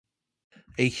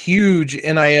A huge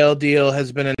NIL deal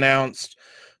has been announced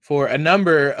for a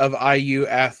number of IU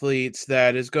athletes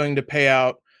that is going to pay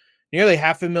out nearly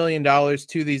 $500,000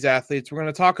 to these athletes. We're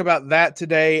going to talk about that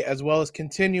today, as well as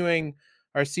continuing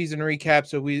our season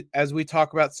recap. As we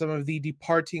talk about some of the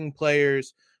departing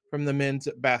players from the men's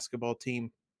basketball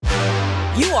team.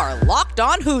 You are Locked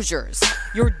On Hoosiers,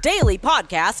 your daily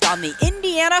podcast on the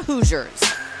Indiana Hoosiers.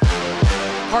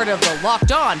 Part of the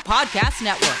Locked On Podcast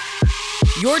Network.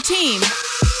 Your team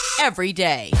every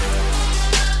day.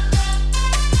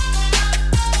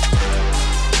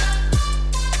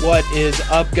 What is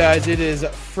up, guys? It is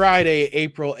Friday,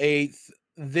 April 8th.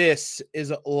 This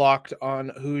is Locked On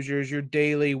Hoosiers, your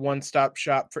daily one-stop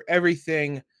shop for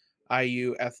everything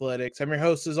IU athletics. I'm your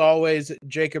host, as always,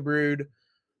 Jacob Rude. I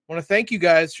want to thank you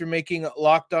guys for making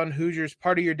Locked On Hoosiers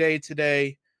part of your day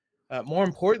today. More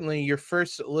importantly, your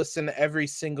first listen every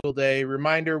single day.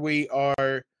 Reminder, we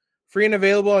are free and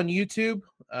available on YouTube,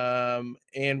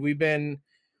 and we've been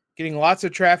getting lots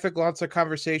of traffic, lots of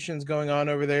conversations going on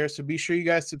over there. So be sure you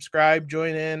guys subscribe,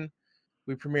 join in.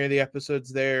 We premiere the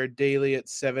episodes there daily at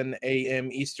 7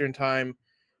 a.m. Eastern time.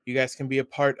 You guys can be a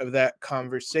part of that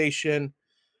conversation.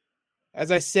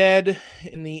 As I said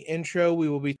in the intro, we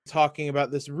will be talking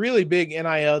about this really big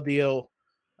NIL deal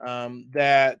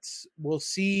that will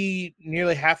see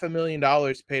nearly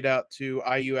 $500,000 paid out to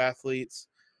IU athletes.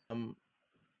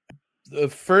 The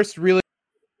first really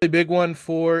big one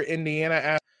for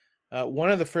Indiana, one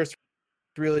of the first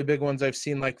really big ones I've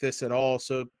seen like this at all.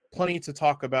 So plenty to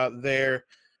talk about there.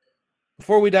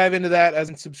 Before we dive into that, as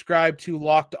in subscribe to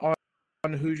Locked On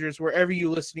Hoosiers, wherever you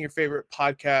listen to your favorite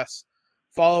podcasts.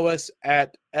 Follow us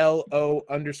at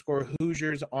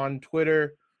LO_Hoosiers on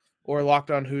Twitter or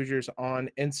Locked On Hoosiers on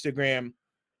Instagram.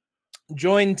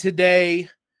 Joined today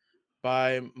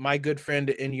by my good friend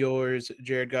and yours,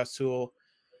 Jared Gasul.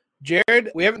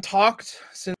 Jared, we haven't talked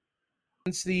since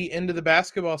the end of the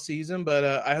basketball season, but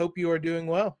I hope you are doing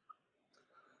well.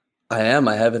 I am.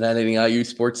 I haven't had any IU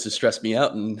sports to stress me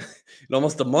out in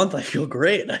almost a month. I feel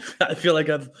great. I feel like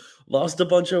I've lost a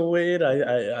bunch of weight.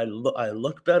 I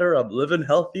look better. I'm living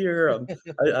healthier.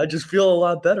 I just feel a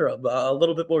lot better. I'm a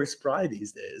little bit more spry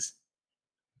these days.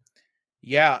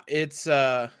 Yeah, it's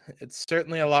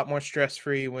certainly a lot more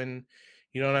stress-free when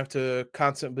you don't have to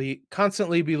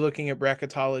constantly be looking at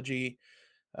bracketology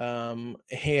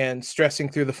and stressing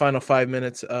through the final 5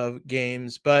 minutes of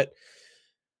games. But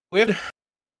we have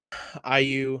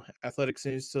IU athletics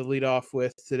news to lead off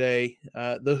with today.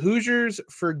 The Hoosiers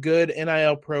for Good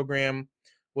NIL program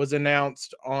was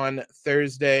announced on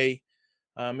Thursday.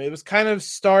 It was kind of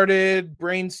started,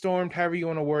 brainstormed, however you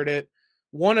want to word it.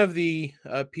 One of the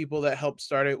people that helped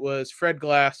start it was Fred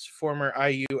Glass, former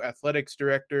IU athletics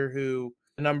director, who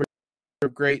did a number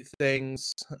of great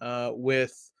things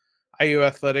with IU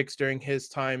athletics during his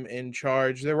time in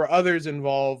charge. There were others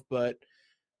involved, but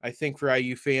I think for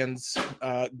IU fans,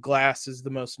 Glass is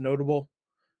the most notable.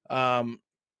 The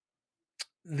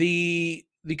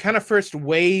kind of first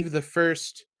wave, the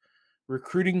first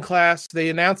recruiting class, they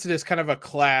announced it as kind of a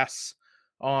class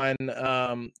on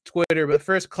Twitter, but the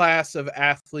first class of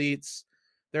athletes,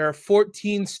 there are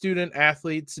 14 student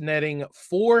athletes netting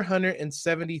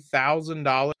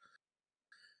 $470,000.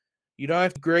 You don't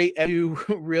have to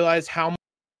realize how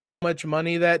much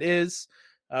money that is.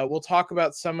 We'll talk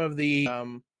about some of the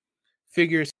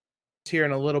figures here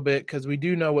in a little bit because we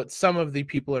do know what some of the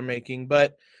people are making,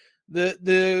 but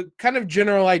the kind of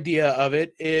general idea of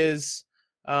it is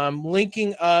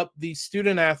linking up the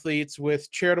student athletes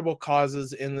with charitable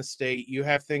causes in the state. You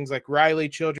have things like Riley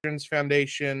Children's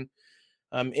Foundation,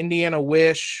 Indiana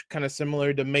Wish, kind of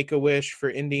similar to Make-A-Wish for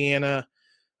Indiana,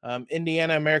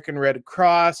 Indiana American Red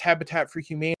Cross, Habitat for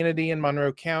Humanity in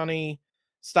Monroe County,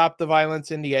 Stop the Violence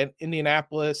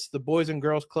Indianapolis, the Boys and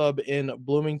Girls Club in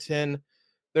Bloomington.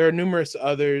 There are numerous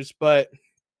others, but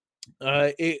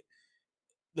the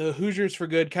Hoosiers for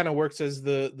Good kind of works as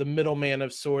the middleman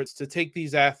of sorts to take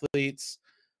these athletes,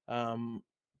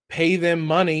 pay them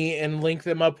money, and link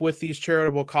them up with these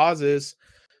charitable causes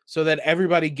so that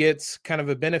everybody gets kind of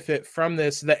a benefit from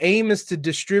this. The aim is to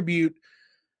distribute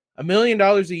 $1 million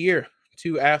a year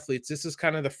to athletes. This is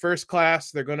kind of the first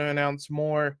class. They're going to announce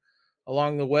more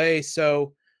along the way.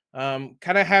 So kind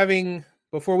of having,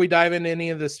 before we dive into any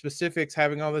of the specifics,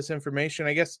 having all this information,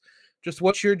 I guess, just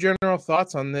what's your general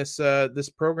thoughts on this this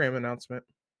program announcement?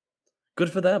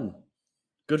 Good for them.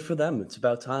 Good for them. It's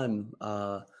about time.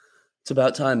 It's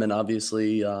about time. And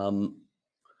obviously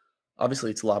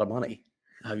it's a lot of money.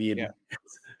 I mean,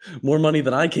 more money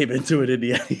than I came into at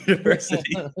Indiana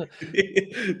University.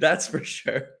 That's for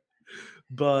sure.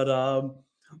 But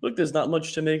Look, there's not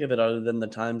much to make of it other than the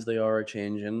times they are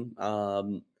changing.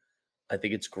 I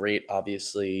think it's great,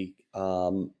 obviously,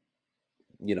 having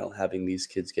these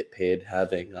kids get paid,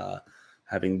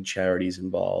 having charities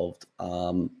involved.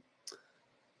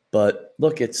 But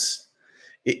look, it.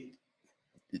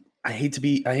 I hate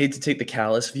to take the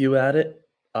callous view at it,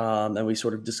 and we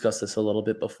sort of discussed this a little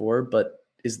bit before. But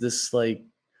is this like,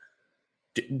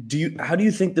 how do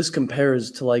you think this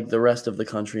compares to like the rest of the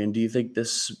country, and do you think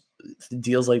this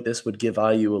deals like this would give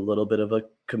IU a little bit of a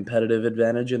competitive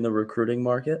advantage in the recruiting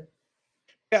market?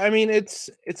 Yeah, I mean it's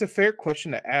a fair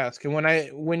question to ask, and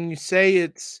when you say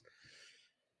it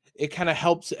kind of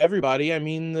helps everybody, I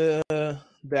mean the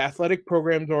athletic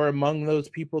programs are among those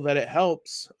people that it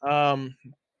helps. I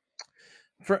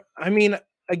mean,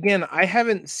 again, I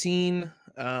haven't seen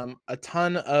a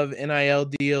ton of NIL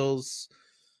deals,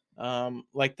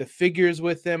 like the figures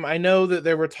with them. I know that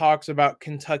there were talks about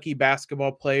Kentucky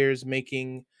basketball players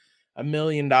making $1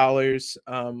 million.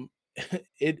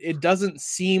 It doesn't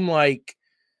seem like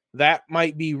that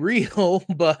might be real,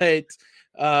 but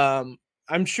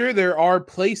I'm sure there are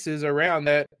places around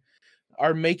that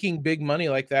are making big money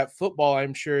like that. Football,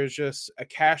 I'm sure, is just a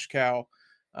cash cow.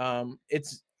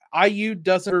 It's IU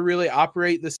doesn't really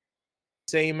operate the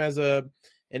same as an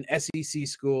SEC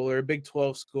school or a Big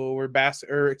 12 school where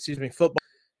football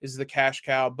is the cash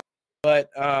cow. But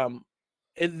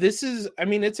this is, I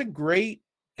mean, it's a great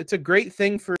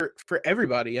thing for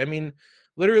everybody. I mean,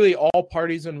 literally all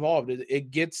parties involved.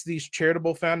 It gets these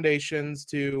charitable foundations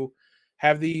to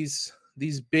have these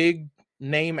big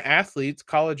name athletes,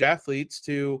 college athletes,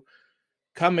 to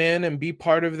come in and be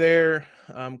part of their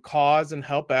cause and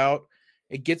help out.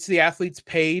 It gets the athletes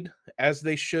paid as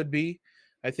they should be.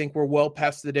 I think we're well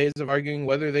past the days of arguing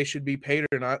whether they should be paid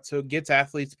or not. So it gets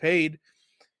athletes paid.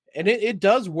 And it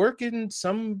does work in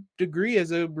some degree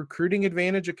as a recruiting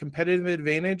advantage, a competitive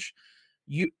advantage.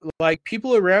 You like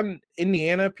people around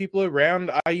Indiana, people around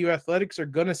IU athletics are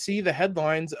going to see the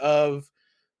headlines of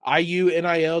IU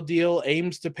NIL deal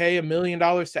aims to pay $1 million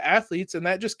to athletes, and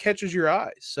that just catches your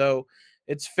eye. So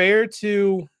it's fair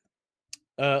to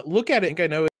look at it. I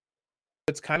know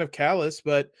it's kind of callous,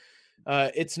 but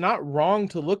it's not wrong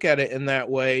to look at it in that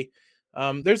way.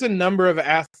 There's a number of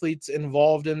athletes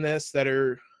involved in this that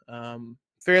are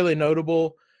fairly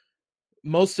notable.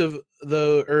 Most known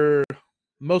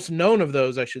of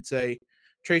those, I should say,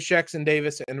 Trayce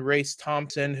Jackson-Davis and Race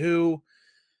Thompson, who,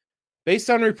 based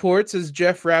on reports, as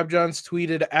Jeff Rabjohns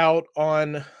tweeted out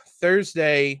on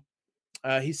Thursday,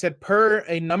 he said, per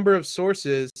a number of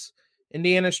sources,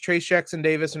 Indiana's Trayce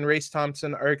Jackson-Davis and Race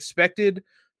Thompson are expected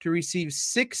to receive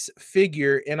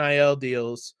 6-figure NIL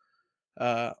deals.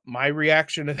 My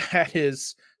reaction to that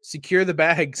is secure the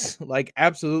bags. Like,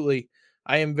 absolutely.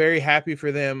 I am very happy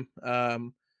for them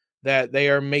that they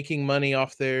are making money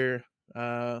off their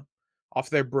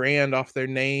brand, off their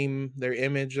name, their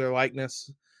image, their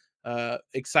likeness.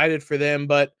 Excited for them.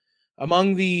 But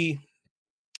among the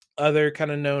other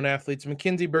kind of known athletes,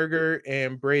 Mackenzie Berger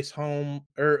and Grace Mackenzie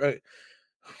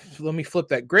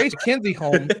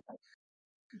Holmes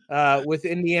with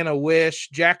Indiana Wish,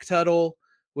 Jack Tuttle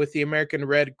with the American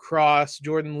Red Cross,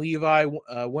 Jordan Levi,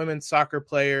 women's soccer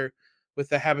player with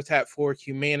the Habitat for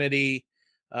Humanity,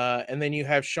 and then you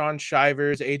have Sean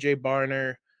Shivers, AJ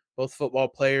Barner, both football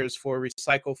players for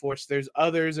Recycle Force. There's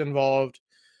others involved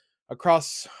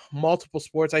across multiple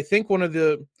sports. I think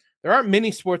there aren't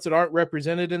many sports that aren't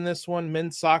represented in this one.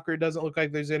 Men's soccer doesn't look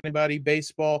like there's anybody.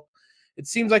 Baseball. It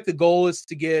seems like the goal is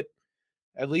to get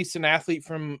at least an athlete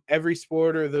from every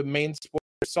sport or the main sport.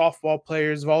 Softball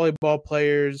players, volleyball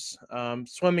players,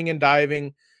 swimming and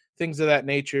diving, things of that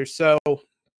nature. So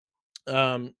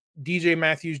DJ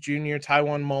Matthews Jr.,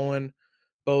 Taiwan Mullen,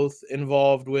 both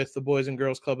involved with the Boys and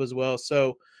Girls Club as well.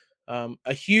 So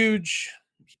I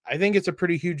think it's a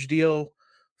pretty huge deal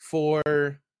for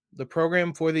the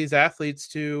program, for these athletes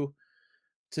to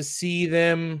see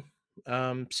them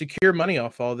secure money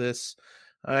off all this.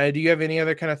 Do you have any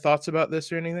other kind of thoughts about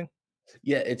this or anything?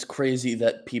 Yeah, it's crazy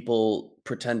that people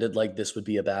pretended like this would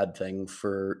be a bad thing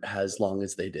for as long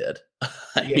as they did.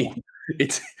 I mean,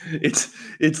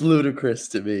 it's ludicrous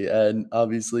to me. And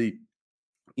obviously,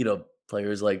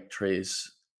 players like Trayce,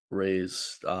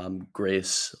 Race,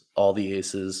 Grace, all the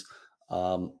aces,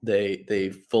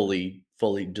 they fully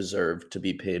deserve to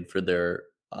be paid for their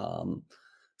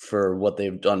for what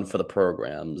they've done for the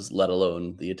programs, let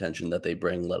alone the attention that they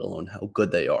bring, let alone how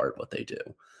good they are at what they do.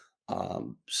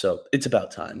 So it's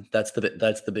about time. That's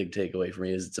the big takeaway for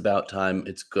me, is it's about time.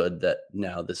 It's good that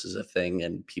now this is a thing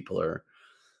and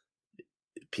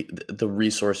the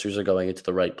resources are going into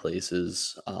the right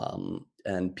places.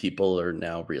 And people are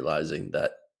now realizing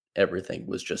that everything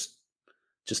was just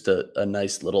a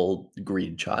nice little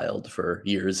greed child for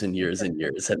years and years and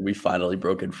years, and we finally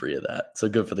broken free of that. So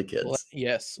good for the kids.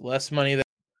 Yes, less money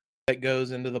that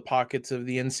goes into the pockets of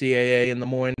the NCAA and the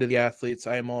more into the athletes.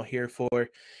 I am all here for.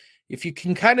 If you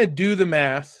can kind of do the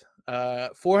math,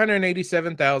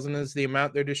 487,000 is the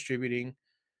amount they're distributing.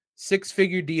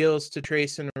 6-figure deals to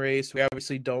Trace and Race. We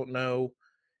obviously don't know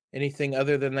anything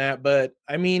other than that, but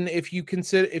I mean, if you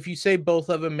say both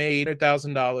of them made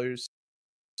 $100,000,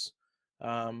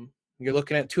 you're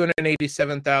looking at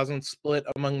 287,000 split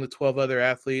among the 12 other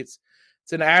athletes.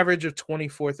 It's an average of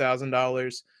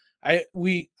 $24,000.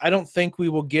 I don't think we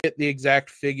will get the exact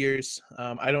figures.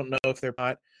 I don't know if they're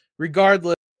not.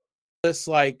 Regardless,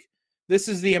 like, this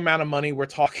is the amount of money we're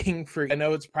talking for. I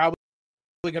know it's probably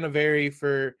going to vary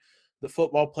for the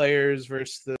football players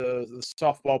versus the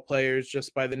softball players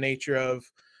just by the nature of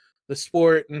the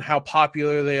sport and how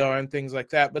popular they are and things like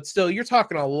that. But still, you're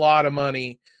talking a lot of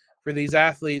money for these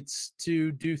athletes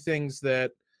to do things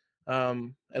that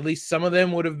at least some of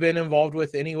them would have been involved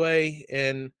with anyway,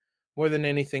 and more than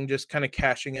anything, just kind of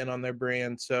cashing in on their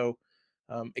brand. So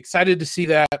excited to see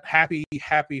that. Happy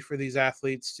for these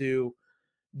athletes to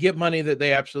get money that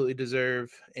they absolutely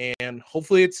deserve. And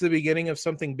hopefully it's the beginning of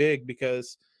something big,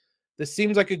 because this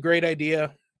seems like a great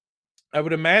idea. I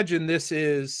would imagine this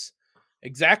is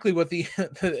exactly what the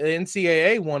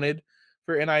NCAA wanted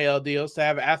for NIL deals, to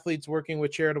have athletes working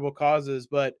with charitable causes,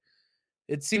 but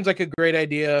it seems like a great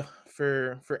idea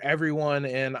for everyone.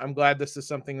 And I'm glad this is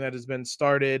something that has been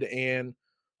started, and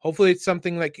hopefully it's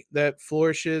something that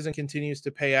flourishes and continues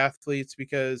to pay athletes,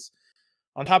 because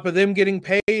on top of them getting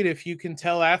paid, if you can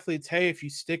tell athletes, hey, if you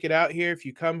stick it out here, if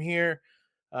you come here,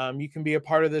 you can be a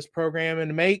part of this program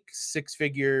and make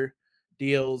 6-figure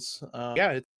deals.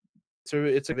 It's an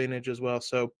advantage as well.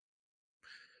 So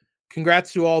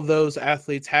congrats to all those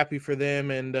athletes. Happy for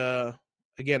them. And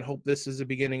again, hope this is the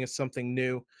beginning of something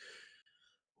new.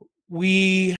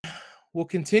 We will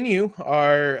continue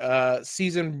our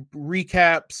season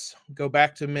recaps, go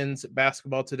back to men's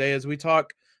basketball today as we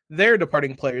talk their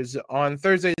departing players. On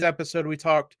Thursday's episode, we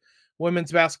talked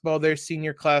women's basketball, their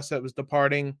senior class that was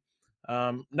departing.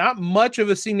 Not much of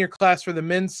a senior class for the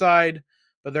men's side,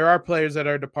 but there are players that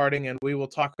are departing, and we will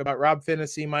talk about Rob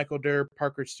Phinisee, Michael Durr,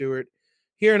 Parker Stewart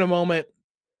here in a moment.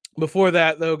 Before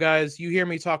that, though, guys, you hear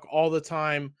me talk all the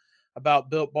time about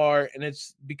Built Bar, and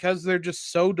it's because they're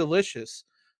just so delicious.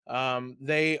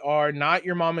 They are not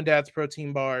your mom and dad's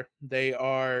protein bar. They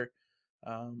are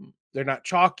they're not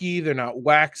chalky, they're not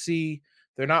waxy,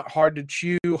 they're not hard to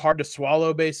chew, hard to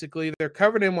swallow, basically. They're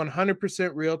covered in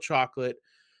 100% real chocolate,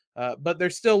 but they're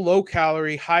still low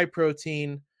calorie, high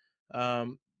protein.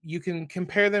 You can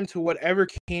compare them to whatever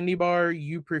candy bar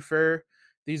you prefer.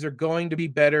 These are going to be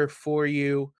better for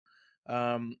you.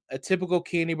 A typical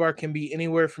candy bar can be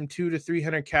anywhere from 200 to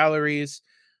 300 calories.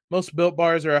 Most Built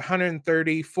Bars are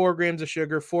 130, 4 grams of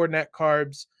sugar, 4 net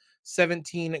carbs,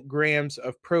 17 grams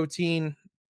of protein.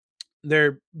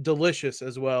 They're delicious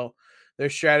as well. Their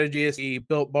strategy is the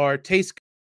Built Bar taste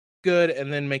good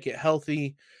and then make it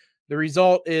healthy. The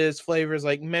result is flavors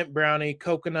like mint brownie,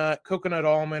 coconut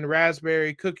almond,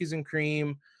 raspberry, cookies and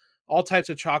cream, all types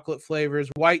of chocolate flavors,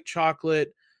 white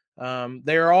chocolate.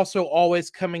 They are also always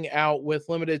coming out with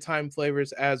limited time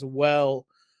flavors as well.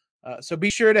 So be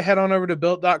sure to head on over to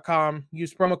built.com,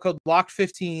 use promo code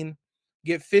LOCKED15,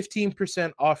 get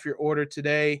 15% off your order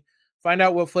today. Find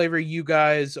out what flavor you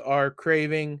guys are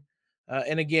craving.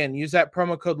 And again, use that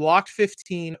promo code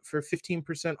LOCKED15 for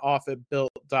 15% off at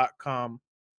built.com.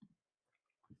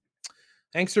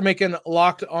 Thanks for making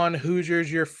Locked On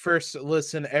Hoosiers your first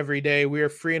listen every day. We are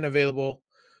free and available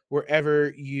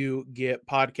wherever you get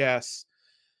podcasts.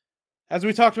 As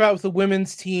we talked about with the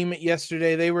women's team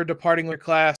yesterday, they were departing their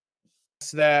class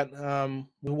that was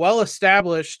well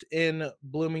established in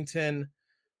Bloomington.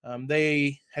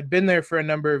 They had been there for a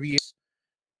number of years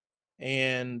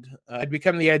and had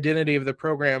become the identity of the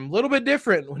program. A little bit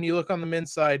different when you look on the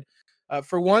men's side.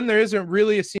 For one, there isn't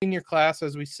really a senior class,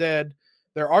 as we said.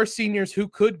 There are seniors who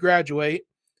could graduate,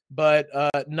 but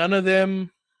none of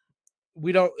them,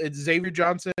 it's Xavier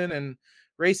Johnson and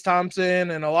Race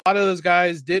Thompson, and a lot of those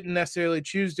guys didn't necessarily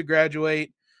choose to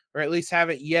graduate, or at least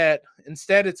haven't yet.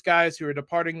 Instead, it's guys who are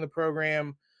departing the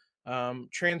program,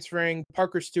 transferring.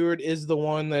 Parker Stewart is the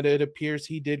one that it appears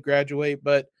he did graduate,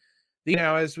 but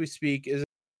now as we speak is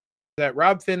that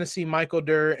Rob Phinisee, Michael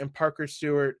Durr, and Parker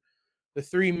Stewart, the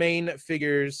 3 main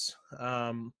figures,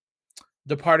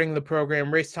 departing the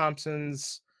program. Race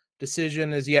Thompson's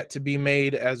decision is yet to be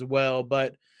made as well.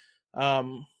 But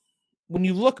when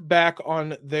you look back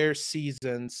on their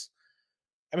seasons,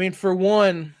 I mean, for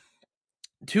one,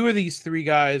 two of these three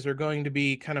guys are going to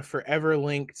be kind of forever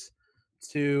linked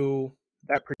to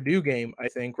that Purdue game, I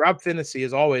think. Rob Phinisee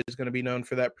is always going to be known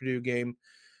for that Purdue game.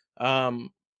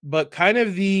 But kind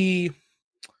of the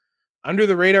under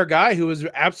the radar guy who was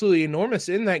absolutely enormous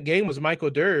in that game was Michael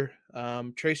Durr.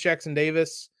 Trace Jackson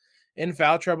Davis in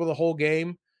foul trouble the whole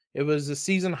game. It was a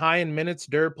season high in minutes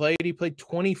Durr played. He played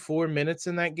 24 minutes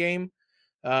in that game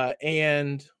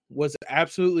and was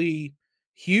absolutely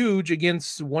huge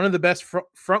against one of the best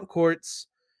front courts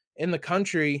in the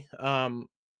country.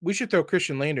 We should throw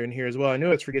Christian Lander in here as well. I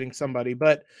know it's forgetting somebody,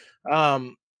 but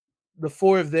the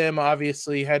four of them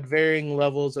obviously had varying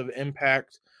levels of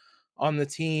impact on the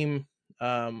team.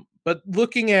 But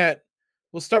looking at,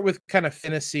 we'll start with kind of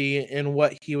Phinisee and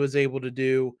what he was able to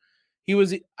do. He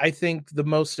was, I think, the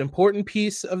most important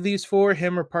piece of these four,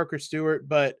 him or Parker Stewart.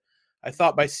 But I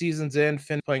thought by season's end,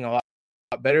 Finn playing a lot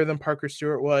better than Parker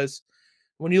Stewart was.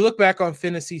 When you look back on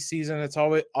Phinisee's season, it's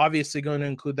always obviously going to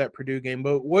include that Purdue game.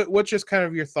 But what's just kind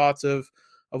of your thoughts of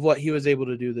what he was able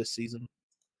to do this season?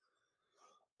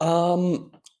 A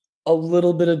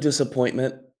little bit of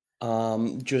disappointment,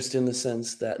 just in the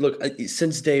sense that, look,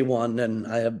 since day one, and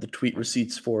I have the tweet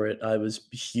receipts for it, I was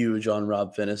huge on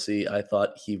Rob Phinisee. I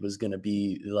thought he was going to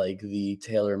be like the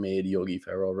tailor-made Yogi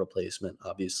Ferrell replacement.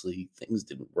 Obviously, things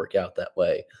didn't work out that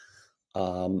way.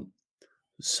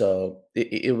 So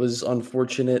it was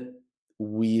unfortunate.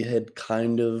 We had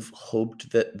kind of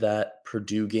hoped that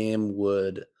Purdue game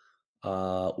would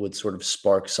sort of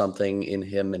spark something in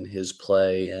him and his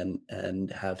play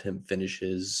and have him finish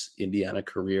his Indiana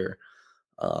career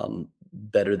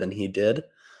better than he did.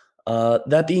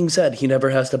 That being said, he never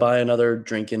has to buy another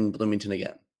drink in Bloomington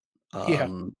again.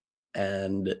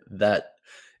 And that,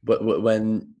 but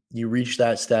when you reach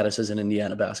that status as an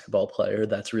Indiana basketball player,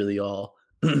 that's really all.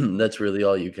 That's really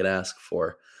all you can ask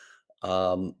for.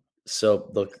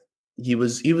 So look, he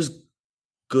was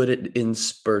good in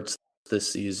spurts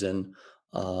this season.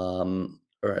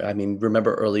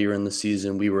 Remember earlier in the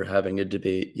season, we were having a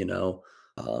debate,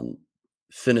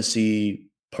 Phinisee,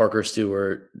 Parker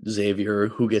Stewart, Xavier,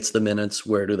 who gets the minutes,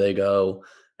 where do they go?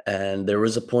 And there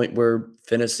was a point where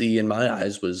Phinisee, in my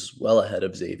eyes, was well ahead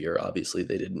of Xavier. Obviously,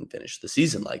 they didn't finish the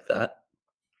season like that.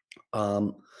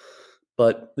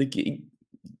 But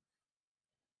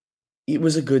it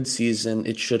was a good season.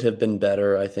 It should have been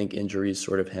better. I think injuries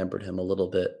sort of hampered him a little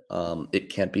bit. It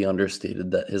can't be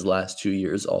understated that his last 2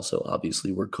 years also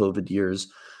obviously were COVID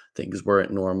years. Things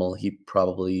weren't normal. He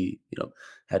probably,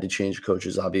 had to change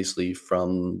coaches, obviously,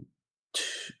 from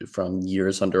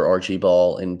years under Archie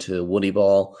Ball into Woody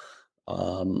Ball.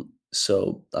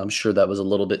 So I'm sure that was a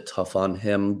little bit tough on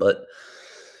him. But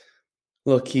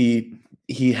look, he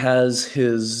has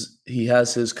his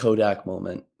Kodak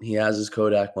moment. He has his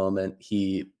Kodak moment.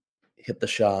 He hit the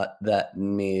shot that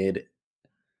made,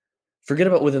 forget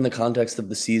about within the context of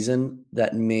the season,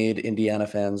 that made Indiana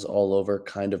fans all over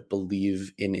kind of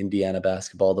believe in Indiana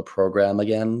basketball, the program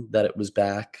again, that it was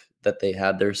back, that they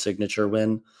had their signature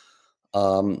win.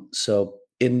 So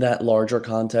in that larger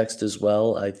context as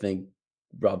well, I think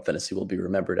Rob Phinisee will be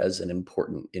remembered as an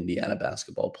important Indiana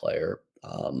basketball player,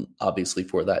 obviously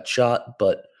for that shot,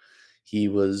 but he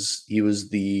was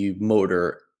the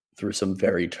motor through some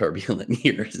very turbulent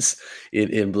years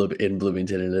in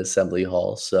Bloomington and Assembly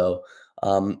Hall. So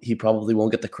he probably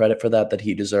won't get the credit for that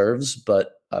he deserves,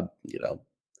 but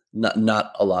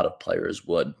not a lot of players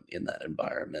would in that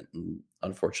environment. And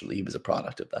unfortunately, he was a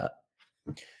product of that.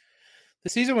 The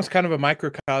season was kind of a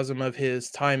microcosm of his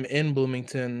time in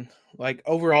Bloomington. Like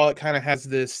overall, it kind of has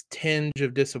this tinge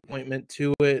of disappointment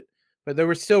to it, but there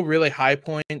were still really high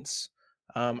points.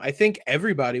 I think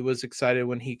everybody was excited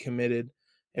when he committed,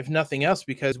 if nothing else,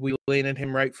 because we landed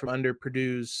him right from under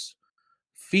Purdue's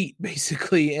feet,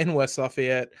 basically, in West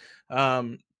Lafayette.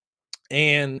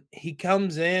 And he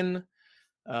comes in,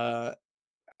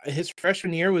 his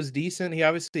freshman year was decent. He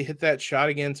obviously hit that shot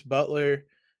against Butler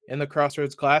in the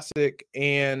Crossroads Classic,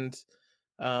 and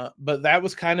but that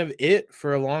was kind of it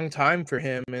for a long time for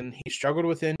him. And he struggled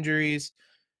with injuries.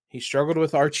 He struggled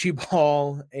with Archie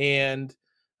Ball, and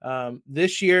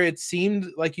this year it seemed,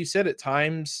 like you said, at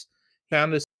times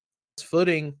found his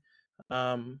footing.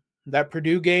 That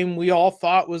Purdue game we all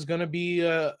thought was going to be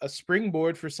a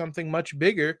springboard for something much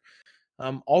bigger.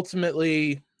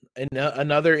 Ultimately,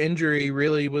 another injury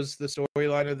really was the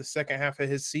storyline of the second half of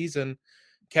his season,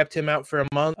 kept him out for a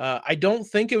month. I don't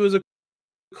think it was a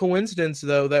coincidence,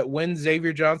 though, that when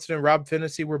Xavier Johnson and Rob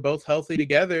Phinisee were both healthy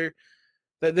together,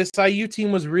 that this IU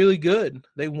team was really good.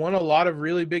 They won a lot of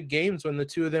really big games when the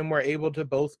two of them were able to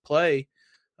both play.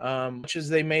 Much as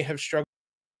they may have struggled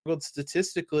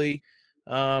statistically,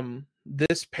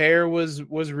 this pair was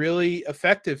really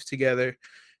effective together,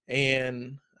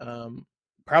 and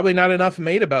probably not enough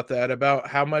made about that, about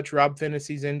how much Rob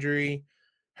Phinissee's injury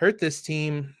hurt this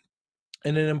team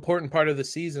in an important part of the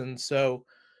season. So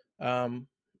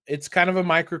it's kind of a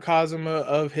microcosm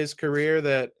of his career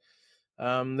that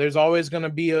there's always going to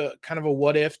be a kind of a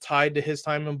what if tied to his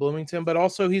time in Bloomington, but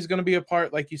also he's going to be a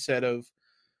part, like you said, of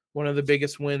one of the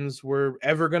biggest wins we're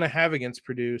ever going to have against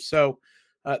Purdue. So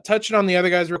touching on the other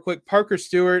guys real quick, Parker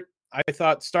Stewart, I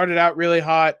thought started out really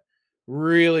hot,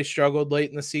 really struggled late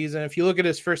in the season. If you look at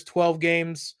his first 12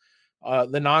 games,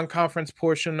 the non-conference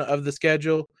portion of the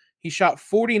schedule, he shot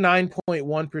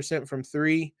 49.1% from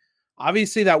three.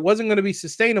 Obviously, that wasn't going to be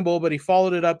sustainable, but he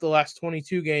followed it up the last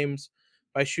 22 games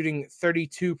by shooting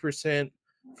 32%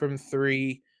 from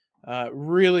three.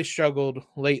 Really struggled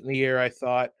late in the year, I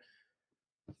thought.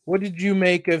 What did you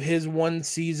make of his one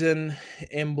season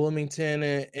in Bloomington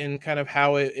and kind of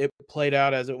how it played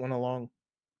out as it went along?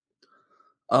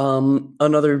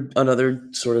 Another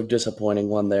sort of disappointing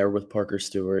one there with Parker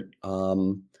Stewart.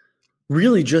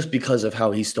 Really just because of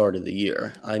how he started the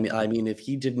year. I mean, if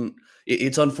he didn't,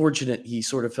 it's unfortunate he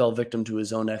sort of fell victim to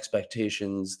his own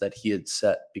expectations that he had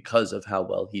set because of how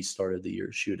well he started the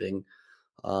year shooting.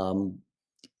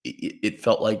 It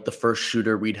felt like the first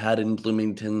shooter we'd had in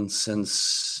Bloomington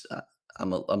since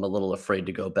I'm a little afraid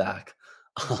to go back.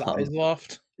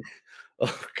 Loft.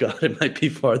 Oh God, it might be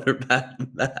farther back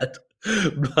than that.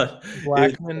 But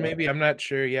Blackman, maybe, I'm not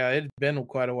sure. Yeah, it had been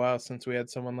quite a while since we had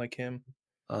someone like him.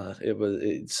 It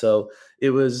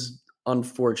was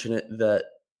unfortunate that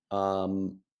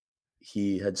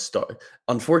he had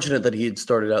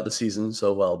started out the season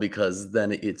so well, because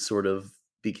then it sort of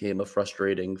became a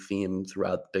frustrating theme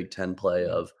throughout the Big Ten play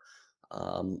of,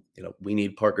 we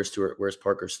need Parker Stewart. Where's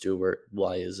Parker Stewart?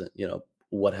 Why isn't,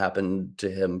 what happened to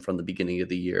him from the beginning of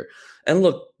the year? And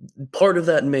look, part of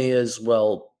that may as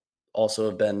well also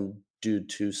have been due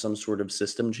to some sort of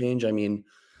system change. I mean,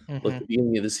 look, at the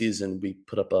beginning of the season, we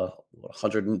put up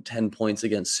 110 points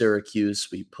against Syracuse.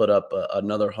 We put up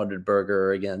another 100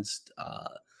 burger against,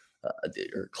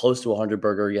 or close to 100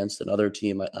 burger against another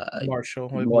team. Marshall,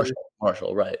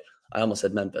 right. I almost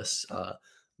said Memphis.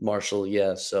 Marshall,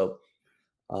 yeah. So,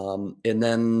 and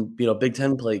then, Big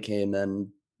Ten play came, and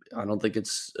I don't think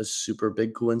it's a super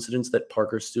big coincidence that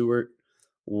Parker Stewart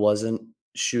wasn't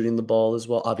shooting the ball as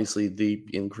well. Obviously, the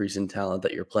increase in talent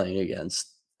that you're playing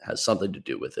against has something to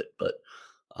do with it, but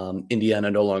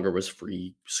Indiana no longer was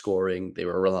free scoring. They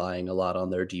were relying a lot on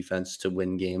their defense to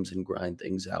win games and grind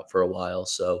things out for a while.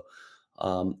 So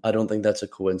I don't think that's a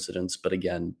coincidence, but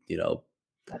again,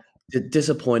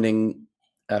 disappointing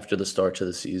after the start to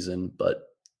the season. But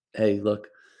hey, look,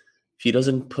 if he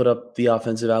doesn't put up the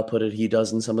offensive output that he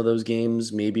does in some of those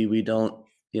games, maybe we don't,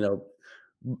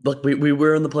 look, we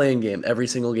were in the playing game. Every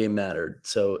single game mattered.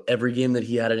 So every game that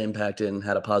he had an impact in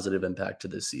had a positive impact to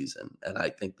this season. And I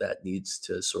think that needs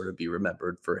to sort of be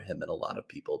remembered for him and a lot of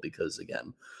people, because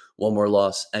again, one more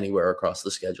loss anywhere across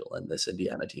the schedule, and this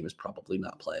Indiana team is probably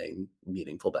not playing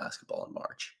meaningful basketball in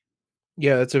March.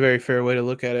 Yeah, that's a very fair way to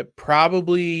look at it.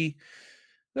 Probably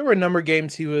there were a number of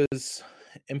games he was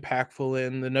impactful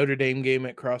in. The Notre Dame game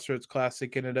at Crossroads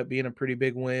Classic ended up being a pretty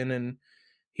big win, and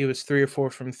he was 3 or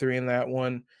 4 from three in that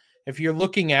one. If you're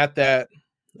looking at that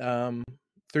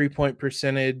 3-point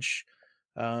percentage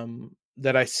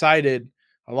that I cited,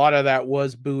 a lot of that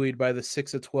was buoyed by the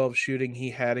 6 of 12 shooting he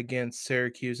had against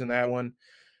Syracuse in that one.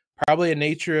 Probably a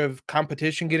nature of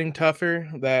competition getting tougher.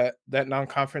 That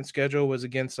non-conference schedule was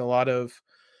against a lot of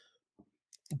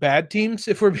bad teams,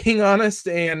 if we're being honest,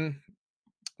 and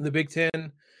the Big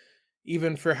Ten,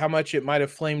 even for how much it might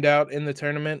have flamed out in the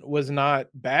tournament, was not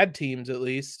bad teams, at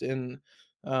least. And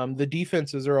the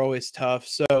defenses are always tough.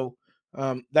 So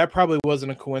that probably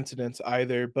wasn't a coincidence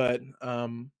either. But I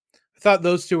thought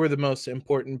those two were the most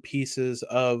important pieces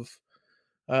of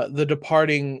the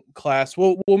departing class.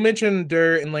 We'll mention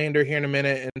Durr and Lander here in a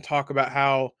minute and talk about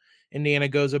how Indiana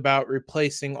goes about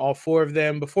replacing all 4 of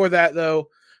them. Before that, though,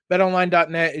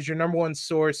 betonline.net is your number one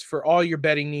source for all your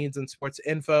betting needs and sports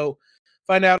info.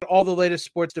 Find out all the latest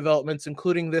sports developments,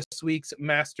 including this week's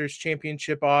Masters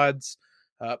Championship odds,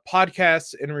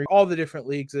 podcasts, and all the different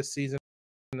leagues this season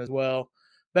as well.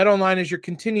 BetOnline is your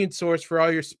continued source for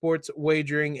all your sports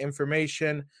wagering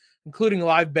information, including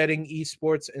live betting,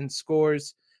 esports, and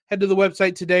scores. Head to the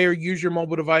website today or use your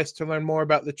mobile device to learn more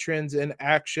about the trends in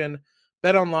action.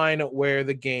 BetOnline, where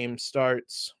the game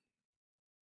starts.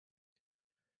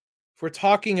 If we're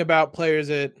talking about players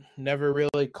that never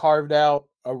really carved out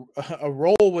a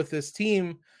role with this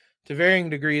team to varying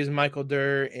degrees, Michael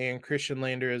Durr and Christian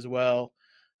Lander as well.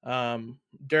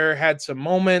 Durr had some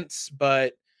moments, but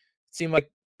it seemed like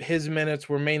his minutes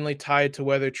were mainly tied to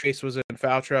whether Trace was in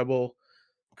foul trouble.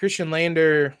 Christian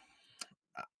Lander,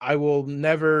 I will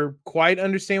never quite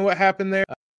understand what happened there,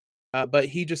 but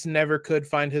he just never could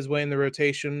find his way in the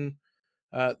rotation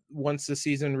once the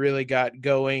season really got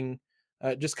going.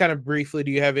 Just kind of briefly,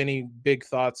 do you have any big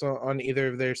thoughts on either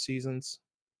of their seasons?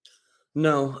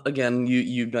 No, again,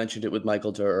 you mentioned it with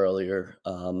Michael Durr earlier,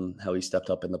 how he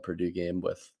stepped up in the Purdue game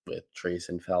with Trace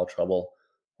in foul trouble.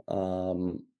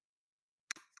 Um,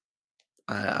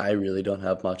 I really don't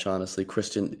have much, honestly.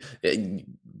 I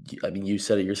mean, you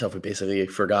said it yourself. We basically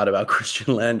forgot about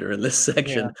Christian Lander in this Yeah.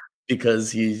 section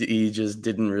because he just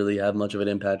didn't really have much of an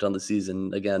impact on the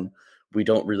season. Again, we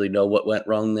don't really know what went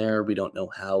wrong there. We don't know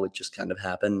how. It just kind of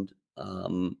happened.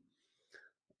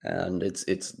 And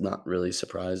it's not really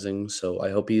surprising. So I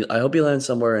hope he lands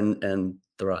somewhere and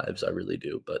thrives. I really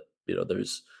do. But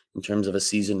there's in terms of a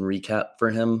season recap for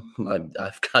him,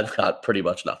 I've got pretty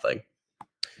much nothing.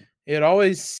 It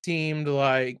always seemed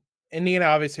like Indiana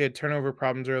obviously had turnover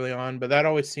problems early on, but that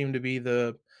always seemed to be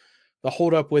the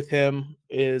holdup with him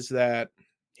is that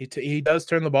he does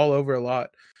turn the ball over a lot,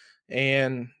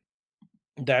 and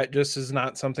that just is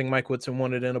not something Mike Woodson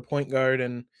wanted in a point guard.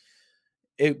 And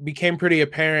it became pretty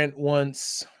apparent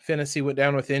once Finney went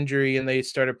down with injury and they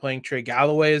started playing Trey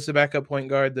Galloway as the backup point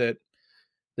guard that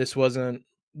this wasn't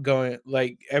going,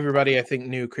 like, everybody I think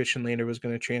knew Christian Lander was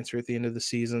going to transfer at the end of the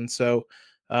season. So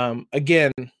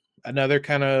again, another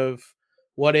kind of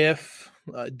what if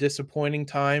disappointing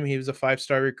time. He was a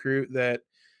 5-star recruit that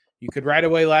you could right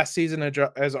away last season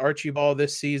as Archie Ball.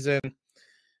 This season,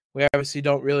 we obviously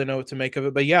don't really know what to make of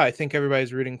it. But yeah, I think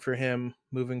everybody's rooting for him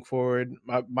moving forward.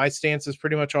 My stance is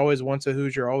pretty much always once a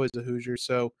Hoosier, always a Hoosier.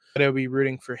 So I'll be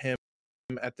rooting for him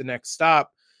at the next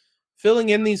stop. Filling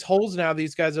in these holes now,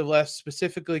 these guys have left,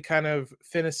 specifically kind of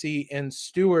Finney and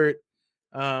Stewart.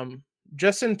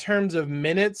 Just in terms of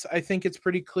minutes, I think it's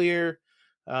pretty clear.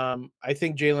 I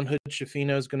think Jalen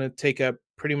Hood-Schifino is going to take up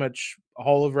pretty much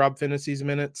all of Rob Finney's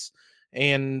minutes,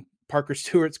 and Parker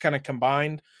Stewart's kind of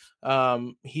combined.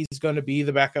 He's going to be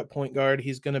the backup point guard.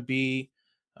 He's going to be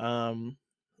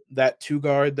that 2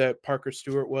 guard that Parker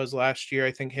Stewart was last year.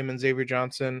 I think him and Xavier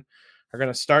Johnson are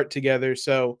going to start together.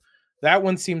 So that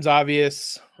one seems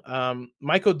obvious.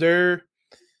 Michael Durr,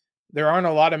 there aren't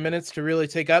a lot of minutes to really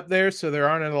take up there, so there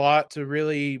aren't a lot to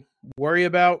really worry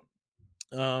about.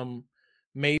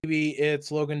 Maybe it's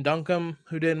Logan Duncombe,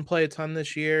 who didn't play a ton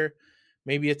this year.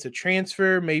 Maybe it's a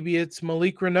transfer. Maybe it's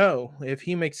Malik Renault, if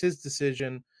he makes his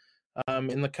decision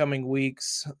in the coming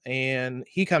weeks and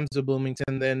he comes to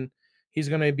Bloomington, then he's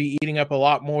going to be eating up a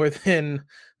lot more than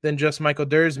just Michael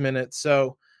Durr's minutes.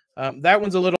 So that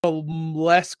one's a little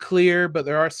less clear, but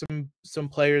there are some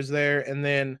players there. And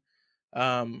then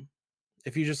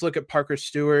if you just look at Parker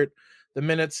Stewart, the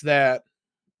minutes that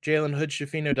Jalen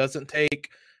Hood-Schifino doesn't take,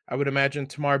 I would imagine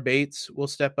Tamar Bates will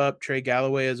step up, Trey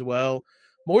Galloway as well.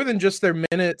 More than just their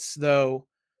minutes, though,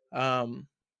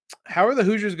 how are the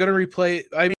Hoosiers going to replay?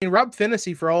 I mean, Rob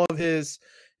Finney, for all of his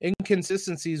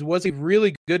inconsistencies, was a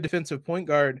really good defensive point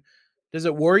guard. Does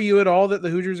it worry you at all that the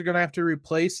Hoosiers are going to have to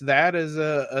replace that as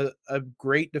a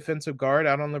great defensive guard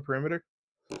out on the perimeter?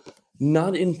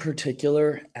 Not in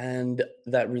particular, and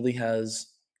that really has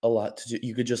a lot to do.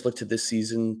 You could just look to this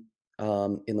season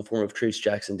in the form of Trace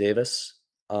Jackson Davis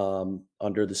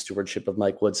under the stewardship of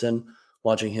Mike Woodson,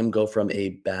 watching him go from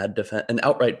an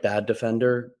outright bad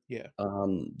defender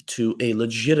to a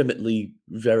legitimately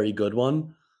very good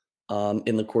one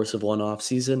in the course of one off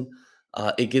season.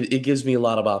 It gives me a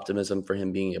lot of optimism for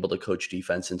him being able to coach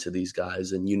defense into these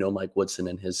guys. And Mike Woodson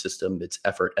and his system, it's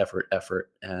effort.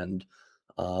 And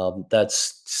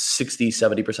that's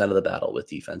 60-70% of the battle with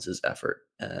defense is effort.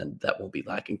 And that won't be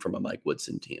lacking from a Mike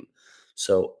Woodson team.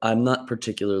 So I'm not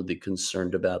particularly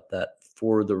concerned about that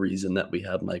for the reason that we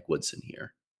have Mike Woodson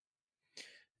here.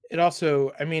 It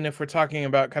also, I mean, if we're talking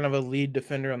about kind of a lead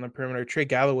defender on the perimeter, Trey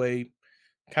Galloway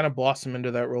kind of blossomed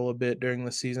into that role a bit during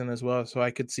the season as well. So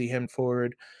I could see him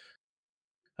forward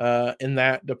in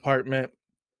that department.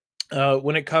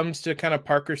 When it comes to kind of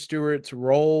Parker Stewart's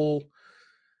role,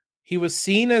 he was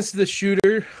seen as the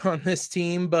shooter on this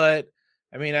team, but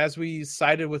I mean, as we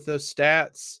cited with those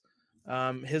stats,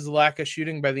 his lack of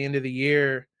shooting by the end of the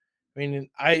year, I mean,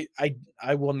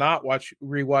 I will not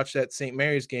rewatch that St.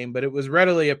 Mary's game, but it was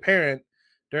readily apparent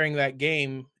during that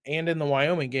game and in the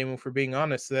Wyoming game, if we're being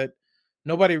honest, that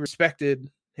nobody respected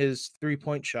his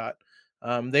 3-point shot.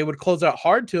 They would close out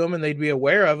hard to him and they'd be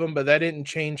aware of him, but that didn't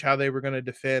change how they were going to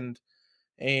defend.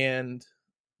 And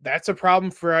that's a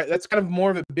problem that's kind of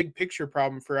more of a big picture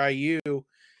problem for IU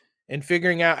and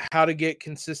figuring out how to get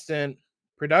consistent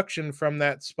production from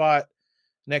that spot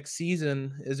next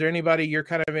season. Is there anybody you're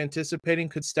kind of anticipating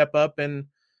could step up and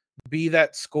be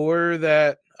that scorer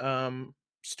that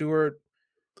Stewart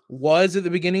was at the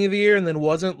beginning of the year and then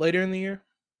wasn't later in the year?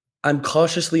 I'm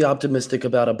cautiously optimistic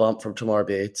about a bump from Tamar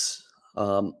Bates.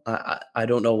 I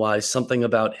don't know why. Something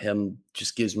about him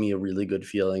just gives me a really good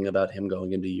feeling about him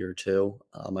going into year 2.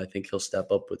 I think he'll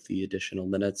step up with the additional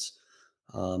minutes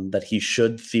that he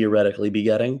should theoretically be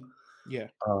getting. Yeah.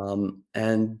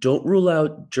 And don't rule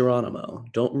out Geronimo.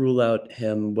 Don't rule out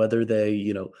him, whether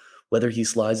he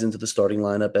slides into the starting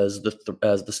lineup as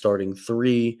the starting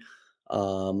 3,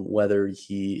 whether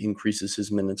he increases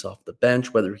his minutes off the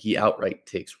bench, whether he outright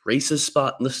takes Race's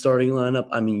spot in the starting lineup.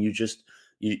 I mean, you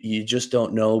just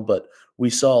don't know, but we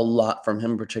saw a lot from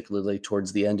him, particularly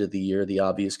towards the end of the year. The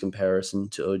obvious comparison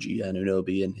to OG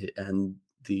Anunoby and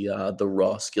the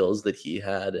raw skills that he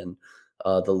had and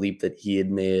the leap that he had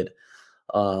made.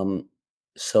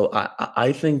 So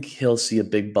I think he'll see a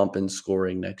big bump in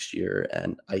scoring next year,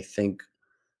 and I think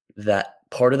that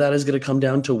part of that is going to come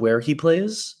down to where he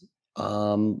plays.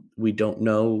 We don't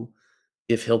know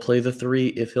if he'll play the 3,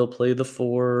 if he'll play the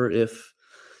 4,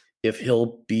 if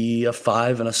he'll be a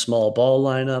 5 in a small ball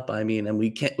lineup. I mean, and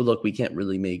we can't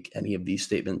really make any of these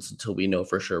statements until we know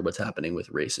for sure what's happening with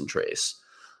Race and Trace.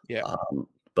 Yeah.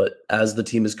 But as the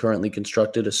team is currently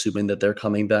constructed, assuming that they're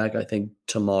coming back, I think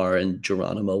Tamar and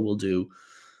Geronimo will do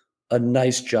a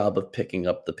nice job of picking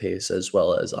up the pace, as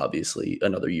well as obviously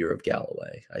another year of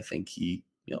Galloway. I think he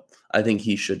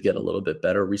should get a little bit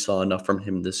better. We saw enough from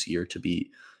him this year to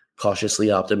be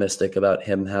cautiously optimistic about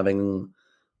him having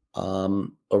a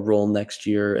role next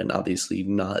year, and obviously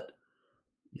not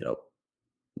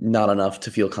enough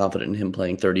to feel confident in him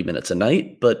playing 30 minutes a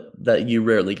night, but that you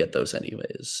rarely get those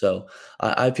anyways. So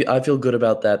I feel good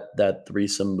about that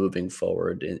threesome moving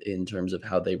forward in terms of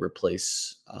how they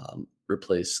replace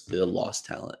the lost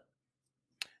talent.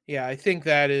 Yeah, I think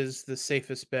that is the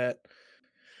safest bet.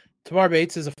 Tamar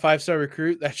Bates is a 5-star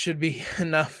recruit. That should be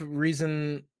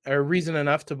reason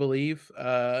enough to believe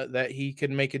that he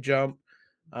could make a jump.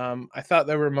 I thought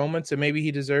there were moments and maybe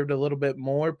he deserved a little bit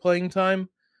more playing time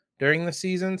during the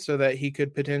season so that he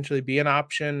could potentially be an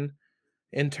option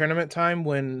in tournament time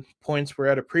when points were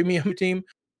at a premium team.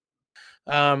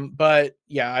 But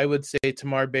yeah, I would say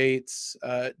Tamar Bates,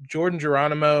 Jordan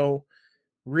Geronimo,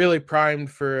 really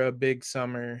primed for a big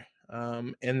summer.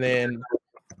 And then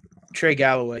Trey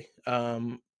Galloway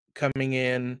coming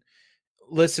in.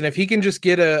 Listen, if he can just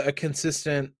get a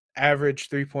consistent average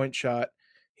 3-point shot,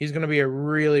 he's going to be a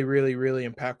really, really, really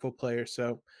impactful player.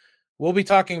 So we'll be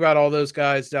talking about all those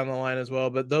guys down the line as well,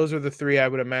 but those are the 3 I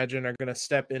would imagine are going to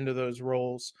step into those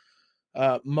roles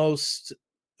most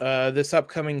this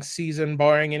upcoming season,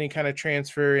 barring any kind of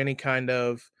transfer, any kind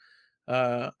of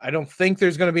I don't think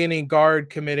there's going to be any guard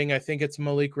committing. I think it's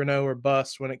Malik Renault or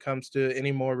bust when it comes to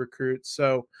any more recruits.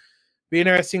 So be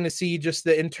interesting to see just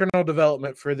the internal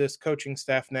development for this coaching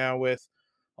staff now with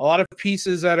a lot of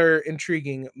pieces that are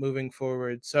intriguing moving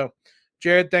forward. So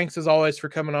Jared, thanks as always for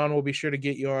coming on. We'll be sure to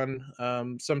get you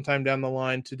on sometime down the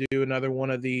line to do another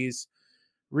one of these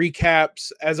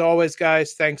recaps. As always,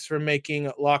 guys, thanks for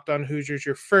making Locked On Hoosiers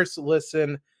your first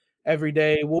listen every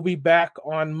day. We'll be back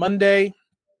on Monday.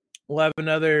 We'll have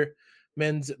another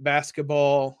men's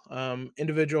basketball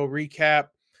individual recap.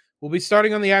 We'll be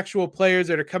starting on the actual players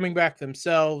that are coming back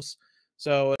themselves.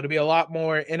 So it'll be a lot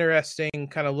more interesting,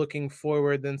 kind of looking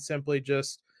forward than simply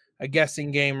just a guessing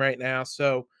game right now.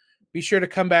 So be sure to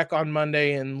come back on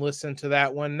Monday and listen to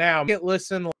that one. Now,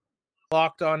 listen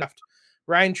Locked On.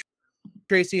 Ryan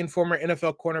Tracy and former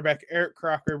NFL cornerback Eric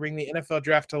Crocker bring the NFL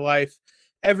draft to life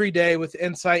every day with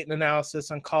insight and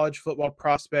analysis on college football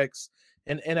prospects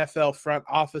and NFL front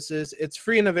offices. It's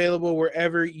free and available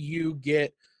wherever you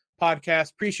get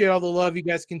podcasts. Appreciate all the love you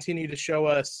guys continue to show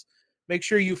us. Make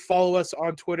sure you follow us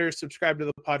on Twitter, subscribe to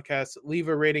the podcast, leave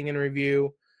a rating and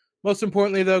review. Most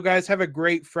importantly, though, guys, have a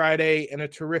great Friday and a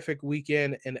terrific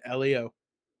weekend in LEO.